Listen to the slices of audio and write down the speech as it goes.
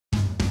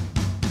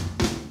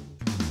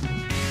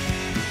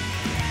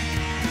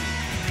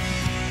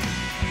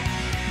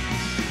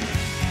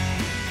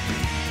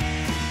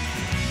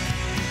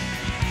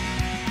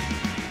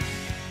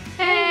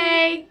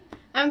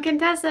I'm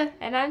Contessa.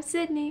 And I'm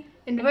Sydney.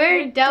 And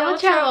we're Double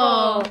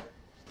Trouble.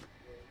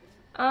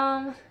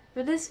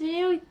 For this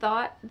video we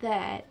thought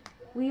that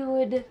we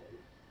would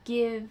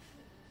give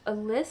a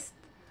list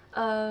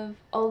of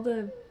all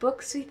the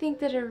books we think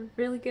that are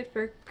really good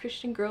for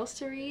Christian girls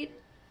to read.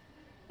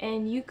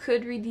 And you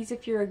could read these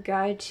if you're a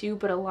guy too,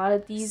 but a lot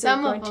of these are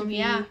going to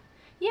be...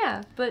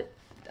 Yeah, but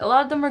a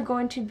lot of them are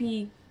going to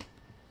be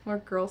more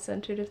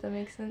girl-centered, if that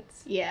makes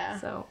sense. Yeah.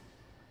 So,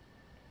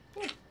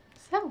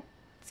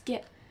 yeah.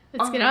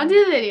 Let's get on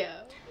to the video.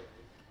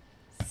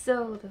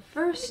 So the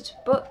first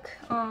book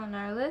on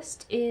our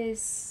list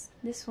is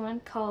this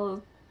one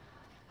called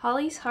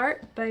Holly's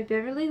Heart by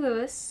Beverly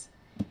Lewis.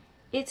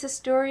 It's a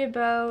story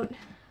about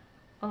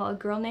a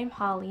girl named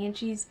Holly, and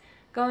she's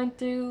going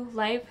through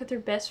life with her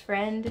best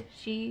friend.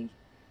 She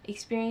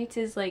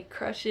experiences like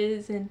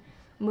crushes and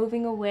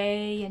moving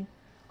away and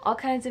all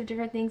kinds of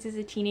different things as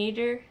a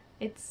teenager.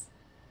 It's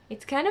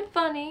kind of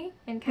funny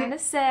and kind of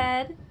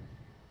sad,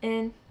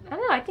 and I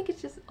don't know, I think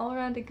it's just all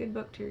around a good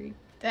book to read.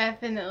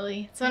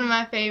 Definitely. It's one of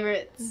my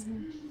favorites.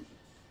 Mm-hmm.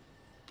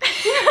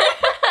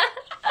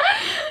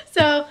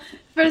 So,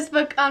 first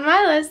book on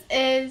my list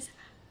is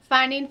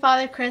Finding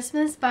Father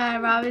Christmas by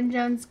Robin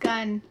Jones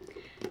Gunn.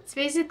 It's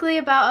basically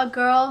about a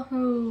girl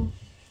who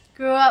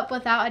grew up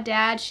without a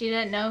dad. She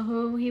didn't know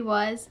who he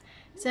was.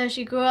 So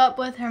she grew up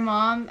with her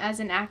mom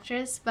as an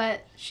actress,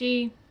 but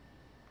I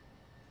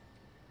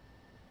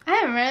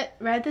haven't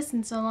read this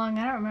in so long,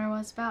 I don't remember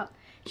what it's about.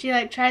 She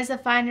like tries to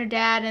find her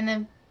dad and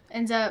then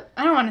ends up,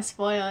 I don't want to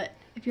spoil it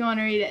if you want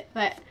to read it,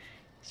 but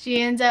she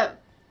ends up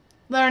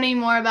learning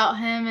more about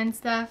him and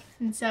stuff,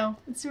 and so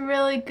it's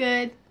really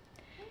good.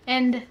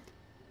 And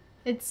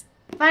it's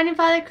Finding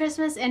Father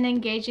Christmas and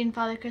Engaging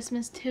Father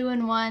Christmas 2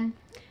 in 1.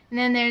 And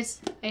then there's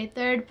a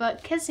third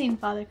book, Kissing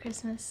Father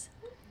Christmas.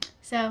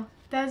 So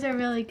those are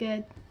really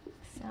good.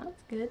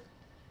 Sounds good.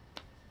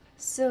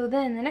 So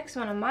then the next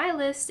one on my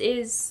list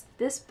is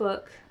this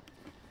book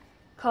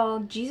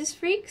called Jesus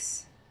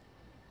Freaks,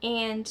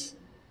 and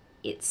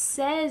it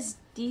says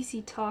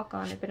DC Talk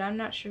on it, but I'm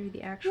not sure who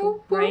the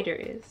actual writer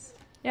is.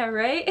 Yeah,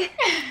 right?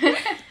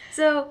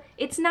 So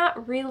it's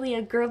not really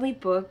a girly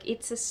book.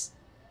 It's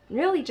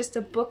really just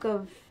a book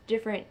of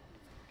different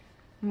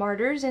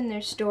martyrs and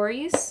their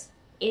stories.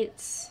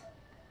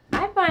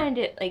 I find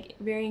it like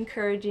very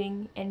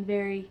encouraging and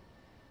very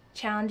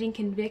challenging,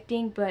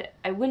 convicting, but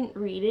I wouldn't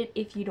read it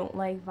if you don't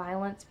like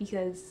violence,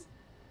 because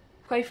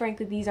quite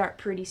frankly these aren't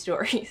pretty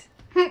stories.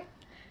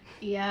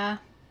 Yeah.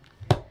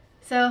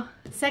 So,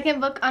 second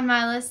book on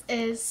my list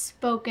is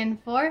Spoken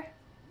For.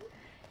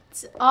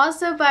 It's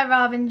also by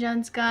Robin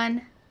Jones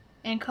Gunn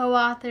and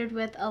co-authored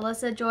with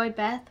Alyssa Joy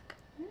Bethke.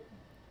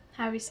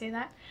 However you say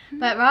that.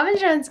 But Robin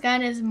Jones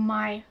Gunn is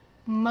my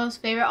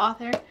most favorite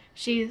author.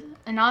 She's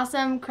an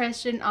awesome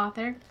Christian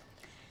author.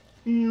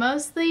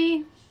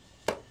 Mostly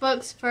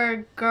books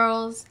for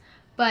girls,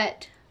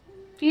 but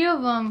few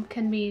of them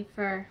can be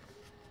for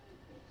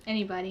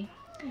anybody.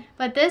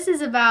 But this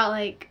is about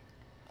like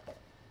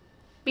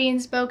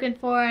being spoken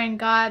for and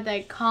God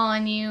like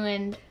calling you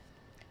and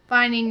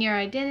finding your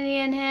identity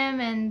in Him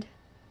and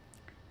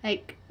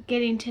like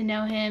getting to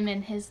know Him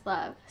and His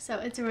love. So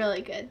it's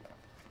really good.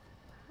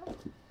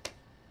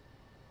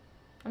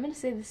 I'm gonna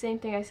say the same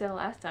thing I said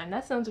last time.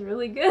 That sounds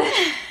really good.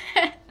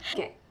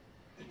 Okay.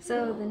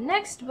 So the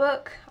next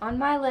book on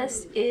my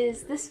list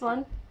is this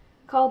one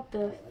called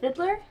The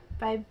Fiddler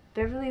by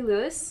Beverly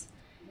Lewis.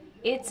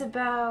 It's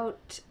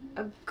about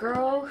a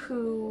girl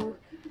who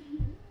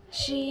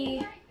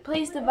she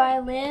plays the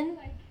violin,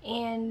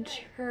 and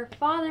her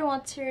father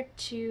wants her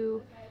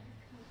to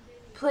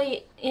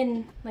play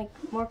in like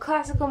more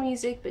classical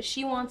music, but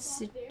she wants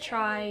to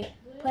try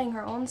playing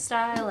her own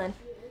style, and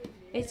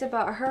it's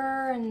about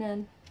her and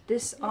then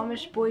this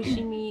Amish boy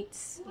she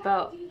meets,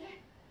 about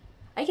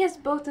I guess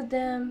both of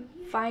them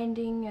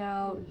finding their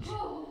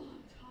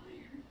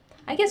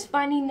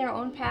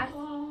own path,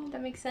 if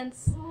that makes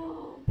sense,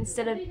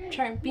 instead of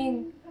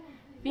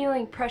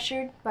feeling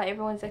pressured by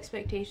everyone's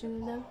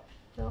expectations of them.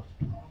 So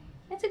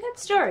it's a good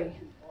story.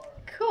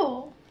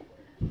 Cool.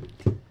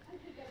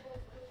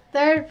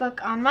 Third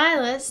book on my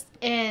list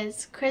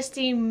is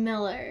Christy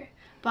Miller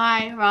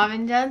by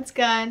Robin Jones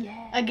Gunn.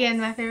 Yes. Again,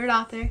 my favorite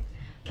author.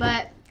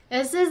 But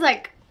this is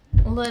like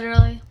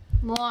literally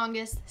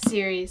longest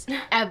series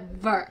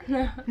ever.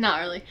 Not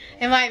really.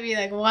 It might be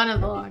like one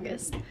of the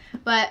longest.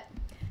 But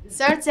it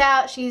starts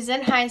out, she's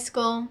in high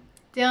school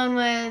dealing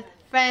with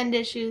friend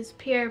issues,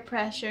 peer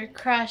pressure,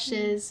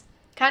 crushes.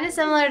 Kind of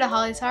similar to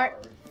Holly's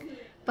Heart.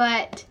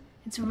 But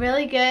it's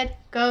really good.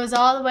 Goes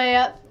all the way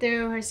up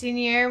through her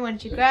senior year when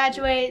she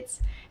graduates.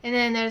 And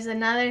then there's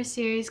another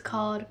series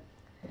called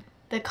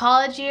The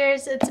College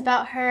Years. It's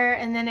about her.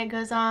 And then it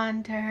goes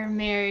on to her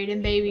married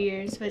and baby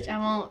years, which I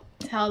won't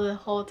tell the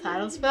whole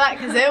titles for that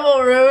because it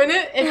will ruin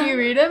it if you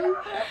read them.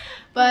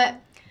 But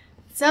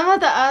some of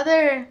the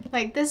other,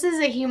 like this is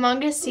a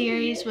humongous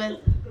series with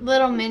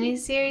little mini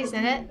series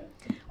in it.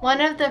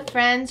 One of the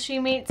friends she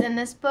meets in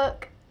this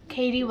book,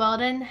 Katie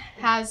Weldon,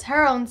 has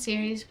her own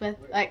series with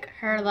like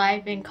her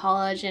life in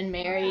college and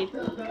married.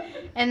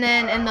 And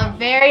then in the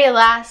very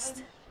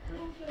last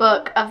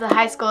book of the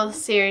high school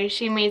series,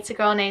 she meets a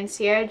girl named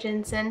Sierra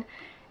Jensen.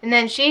 And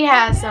then she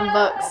has some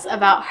books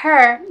about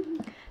her.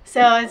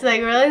 So it's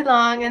like really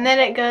long. And then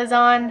it goes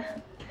on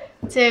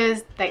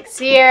to like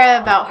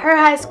Sierra about her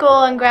high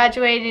school and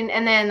graduating,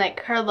 and then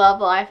like her love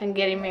life and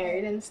getting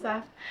married and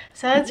stuff.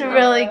 So it's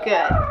really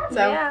good.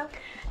 So Yeah.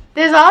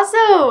 there's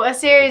also a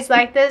series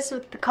like this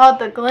called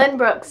the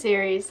Glenbrook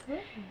series.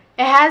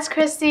 It has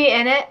Christy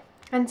in it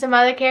and some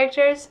other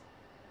characters.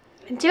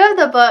 And 2 of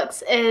the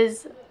books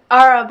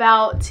are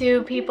about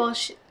 2 people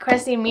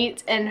Christy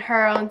meets in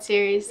her own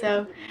series.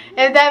 So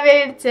if that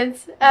made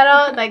sense at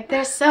all, like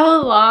they're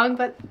so long,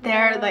 but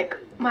they're like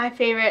my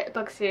favorite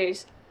book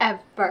series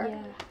ever.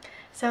 Yeah.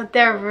 So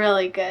they're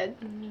really good.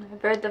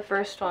 I've read the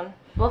first one.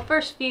 Well,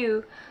 first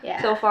few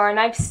Yeah. so far, and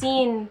I've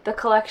seen the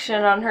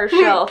collection on her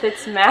shelf.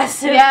 It's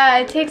massive. Yeah,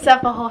 it takes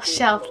up a whole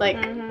shelf, like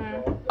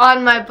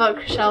on my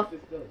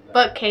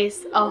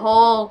bookcase, a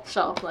whole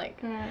shelf, like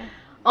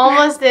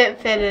almost didn't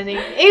fit any.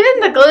 Even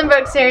the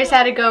Glenbrook series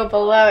had to go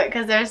below it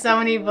because there's so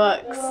many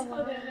books.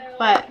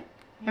 But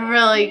they're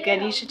really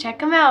good. You should check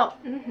them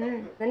out.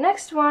 The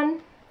next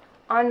one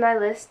on my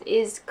list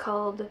is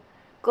called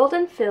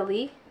Golden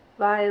Filly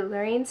by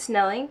Lorraine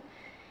Snelling.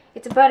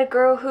 It's about a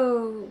girl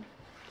who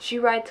she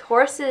rides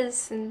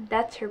horses, and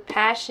that's her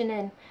passion,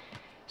 and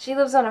she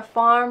lives on a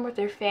farm with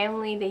her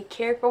family. They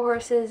care for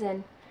horses,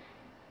 and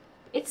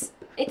it's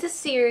a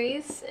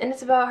series, and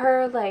it's about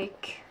her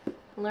like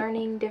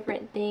learning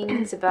different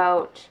things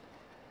about,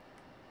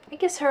 I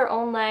guess, her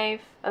own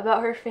life,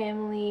 about her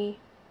family,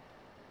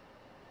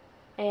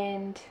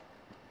 and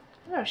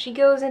I don't know, she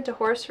goes into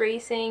horse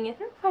racing. I don't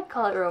know if I'd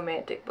call it a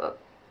romantic book.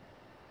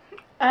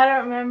 I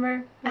don't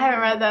remember. I haven't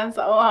read that in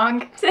so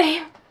long.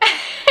 Same.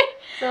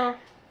 So,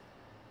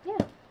 yeah,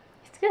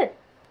 it's good.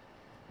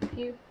 If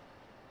you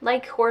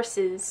like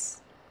horses,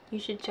 you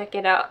should check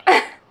it out.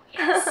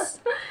 Yes.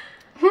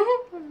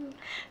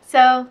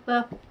 So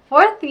the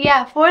fourth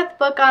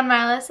book on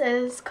my list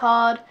is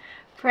called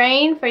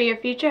Praying for Your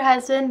Future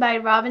Husband by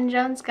Robin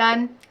Jones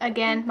Gunn.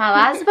 Again, my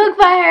last book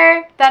by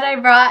her that I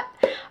brought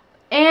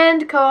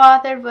and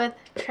co-authored with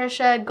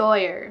Trisha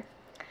Goyer.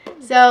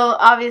 So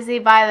obviously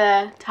by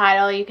the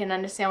title you can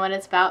understand what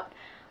it's about.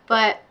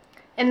 But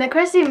in the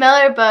Christy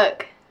Miller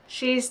book,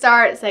 she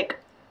starts like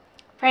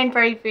praying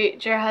for her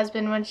future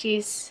husband when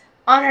she's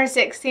on her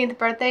 16th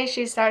birthday.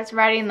 She starts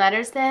writing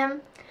letters to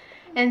him.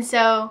 And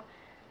so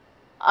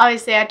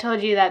obviously I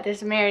told you that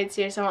there's a married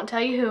series, so I won't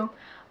tell you who.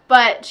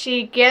 But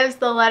she gives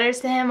the letters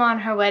to him on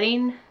her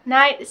wedding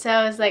night,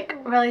 so it's like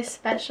really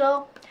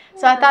special.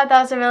 So I thought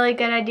that was a really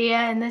good idea,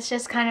 and this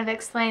just kind of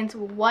explains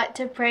what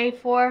to pray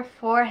for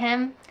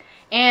him,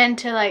 and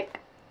to like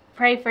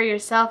pray for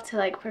yourself, to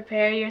like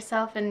prepare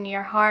yourself in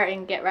your heart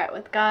and get right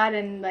with God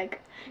and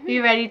like be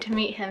ready to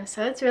meet him.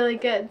 So it's really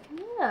good.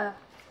 Yeah.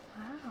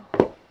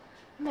 Wow.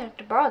 I'm gonna have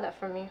to borrow that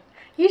from you.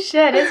 You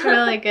should. It's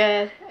really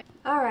good.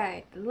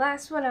 Alright, the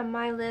last one on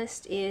my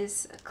list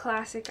is a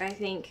classic, I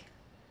think.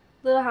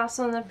 Little House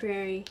on the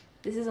Prairie.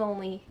 This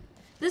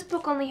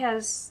book only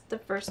has the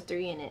first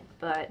 3 in it,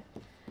 but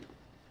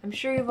I'm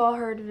sure you've all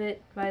heard of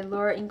it, by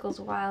Laura Ingalls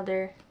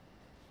Wilder.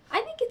 I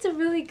think it's a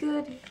really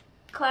good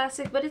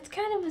classic, but it's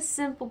kind of a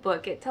simple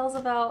book. It tells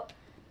about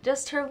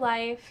just her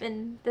life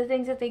and the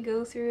things that they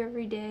go through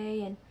every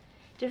day and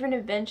different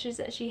adventures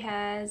that she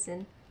has,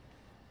 and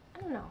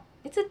I don't know.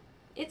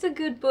 It's a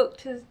good book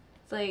to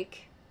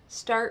like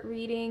start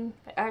reading.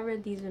 I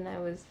read these when I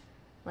was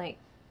like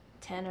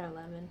 10 or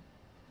 11.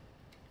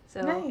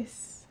 So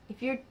Nice.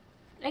 if you're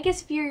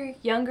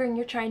younger and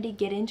you're trying to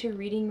get into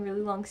reading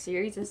really long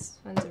series, this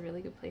one's a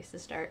really good place to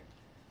start.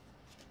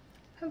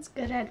 That's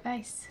good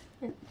advice.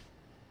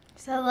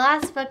 So the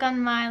last book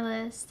on my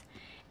list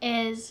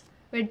is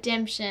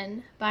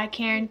Redemption by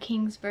Karen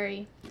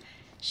Kingsbury.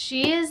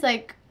 She is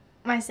like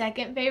my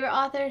second favorite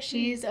author.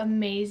 She's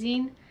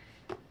amazing.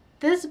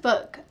 This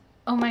book,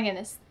 oh my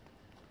goodness.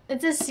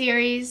 It's a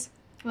series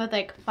with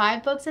like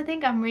 5 books, I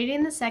think. I'm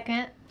reading the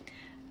 2nd.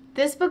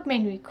 This book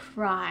made me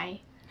cry.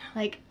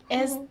 Like,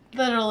 it's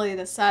literally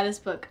the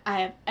saddest book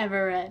I have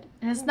ever read.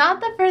 And it's not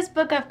the first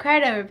book I've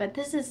cried over, but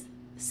this is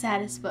the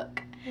saddest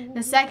book.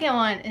 The second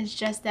one is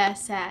just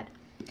as sad.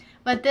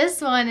 But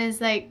this one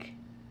is like,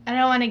 I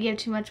don't want to give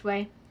too much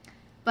away,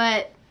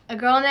 but a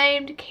girl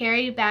named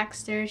Carrie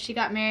Baxter, she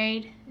got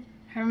married.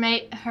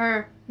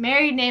 Her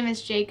married name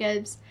is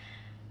Jacobs.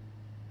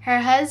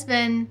 Her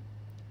husband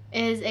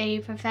is a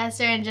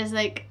professor, and just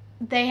like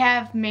they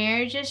have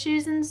marriage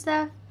issues and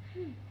stuff.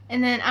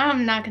 And then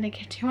I'm not going to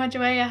give too much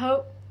away, I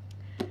hope.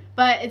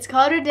 But it's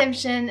called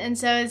Redemption, and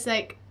so it's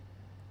like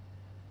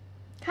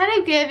kind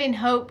of giving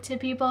hope to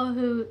people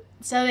who,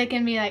 so they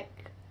can be like,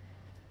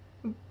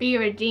 be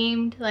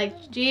redeemed.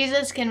 Like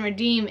Jesus can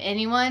redeem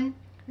anyone,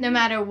 no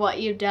matter what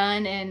you've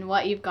done and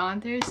what you've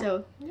gone through.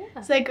 So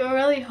it's like a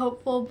really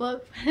hopeful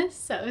book, but it's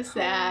so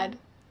sad.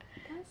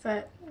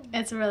 But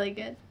it's really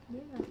good.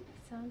 Yeah,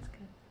 sounds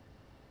good.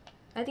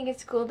 I think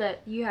it's cool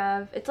that you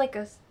have,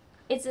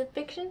 it's a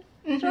fiction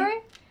story.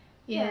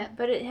 Yeah.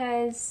 But it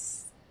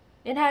has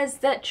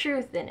that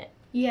truth in it.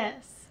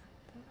 Yes.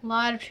 A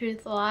lot of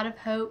truth, a lot of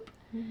hope,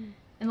 and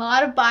a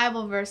lot of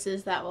Bible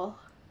verses that will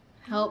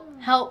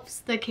helps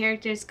the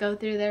characters go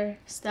through their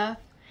stuff.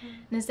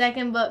 And the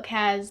second book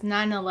has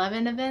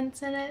 9/11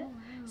 events in it.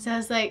 So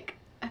it's like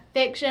a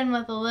fiction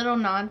with a little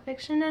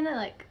nonfiction in it,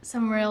 like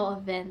some real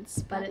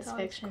events, but it's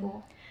fiction.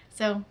 Cool.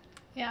 So,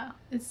 yeah,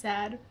 it's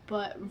sad,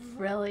 but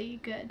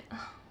really good.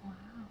 Oh, wow.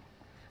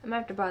 I might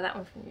have to borrow that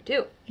one from you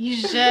too. You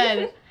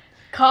should.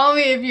 Call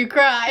me if you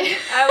cry.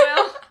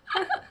 I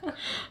will.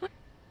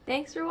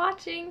 Thanks for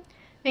watching.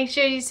 Make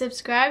sure you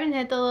subscribe and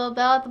hit the little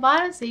bell at the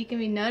bottom so you can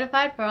be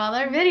notified for all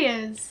our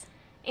videos.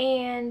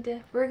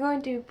 And we're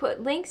going to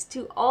put links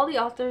to all the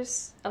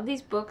authors of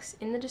these books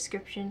in the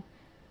description,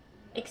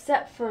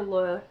 except for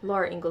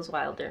Laura Ingalls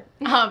Wilder.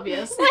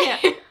 Obviously.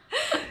 Yeah.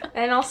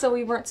 And also,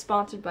 we weren't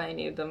sponsored by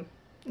any of them.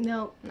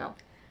 No. No.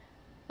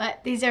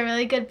 But these are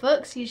really good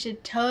books. You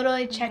should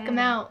totally check them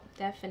out.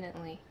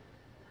 Definitely.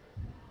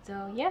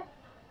 So, yeah.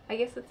 I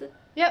guess that's it.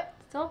 Yep.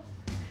 That's all.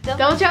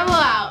 Don't travel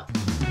out.